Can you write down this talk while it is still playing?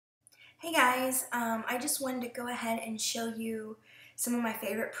Hey guys, I just wanted to go ahead and show you some of my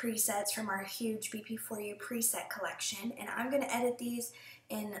favorite presets from our huge BP4U preset collection, and I'm going to edit these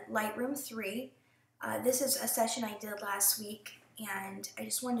in Lightroom 3. This is a session I did last week, and I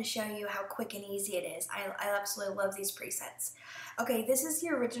just wanted to show you how quick and easy it is. I absolutely love these presets. Okay, this is the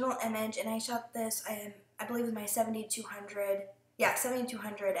original image, and I shot this, I believe with my 7200, yeah,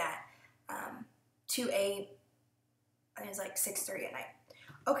 7200 at 2.8, I think it was like 6:30 at night.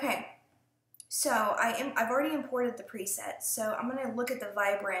 Okay. So I've already imported the presets, so I'm going to look at the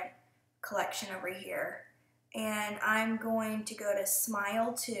Vibrant collection over here, and I'm going to go to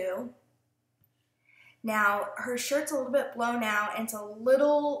Smile 2. Now, her shirt's a little bit blown out, and it's a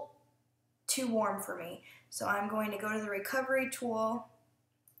little too warm for me, so I'm going to go to the Recovery tool,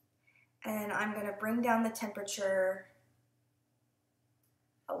 and I'm going to bring down the temperature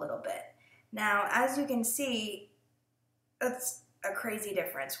a little bit. Now, as you can see, that's a crazy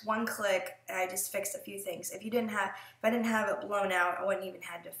difference. One click, and I just fixed a few things. If I didn't have it blown out, I wouldn't even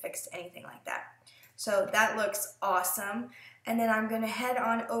have to fix anything like that. So that looks awesome. And then I'm going to head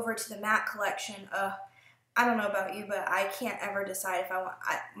on over to the matte collection. I don't know about you, but I can't ever decide if I want.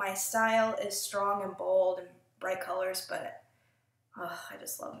 My style is strong and bold and bright colors, but I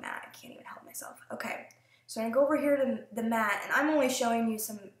just love matte. I can't even help myself. Okay, so I'm going to go over here to the matte, and I'm only showing you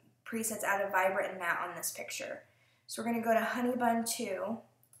some presets out of Vibrant and matte on this picture. So we're going to go to Honey Bun 2.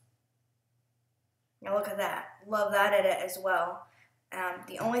 Now look at that. Love that edit as well.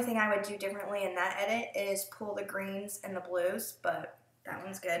 The only thing I would do differently in that edit is pull the greens and the blues, but that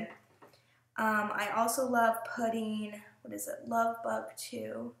one's good. I also love putting, what is it, Love Bug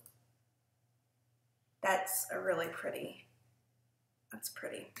 2. That's a really pretty. That's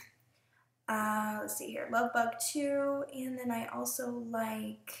pretty. Let's see here. Love Bug 2, and then I also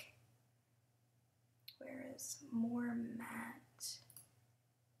like, where is more matte?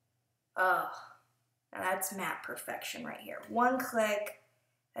 Oh, now that's matte perfection right here. One click,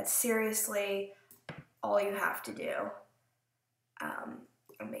 that's seriously all you have to do.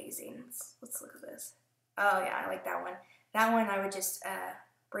 Amazing. Let's look at this. Oh yeah, I like that one. That one I would just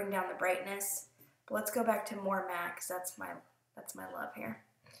bring down the brightness. But let's go back to more matte, because that's my love here.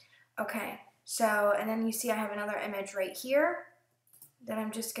 Okay, so, and then you see I have another image right here. Then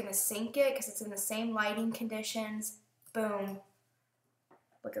I'm just going to sync it because it's in the same lighting conditions. Boom.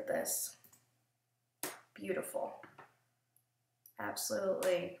 Look at this. Beautiful.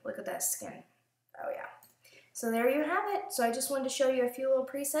 Absolutely. Look at that skin. Oh yeah. So there you have it. So I just wanted to show you a few little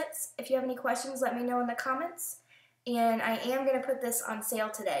presets. If you have any questions, let me know in the comments. And I am going to put this on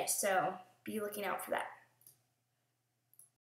sale today, so be looking out for that.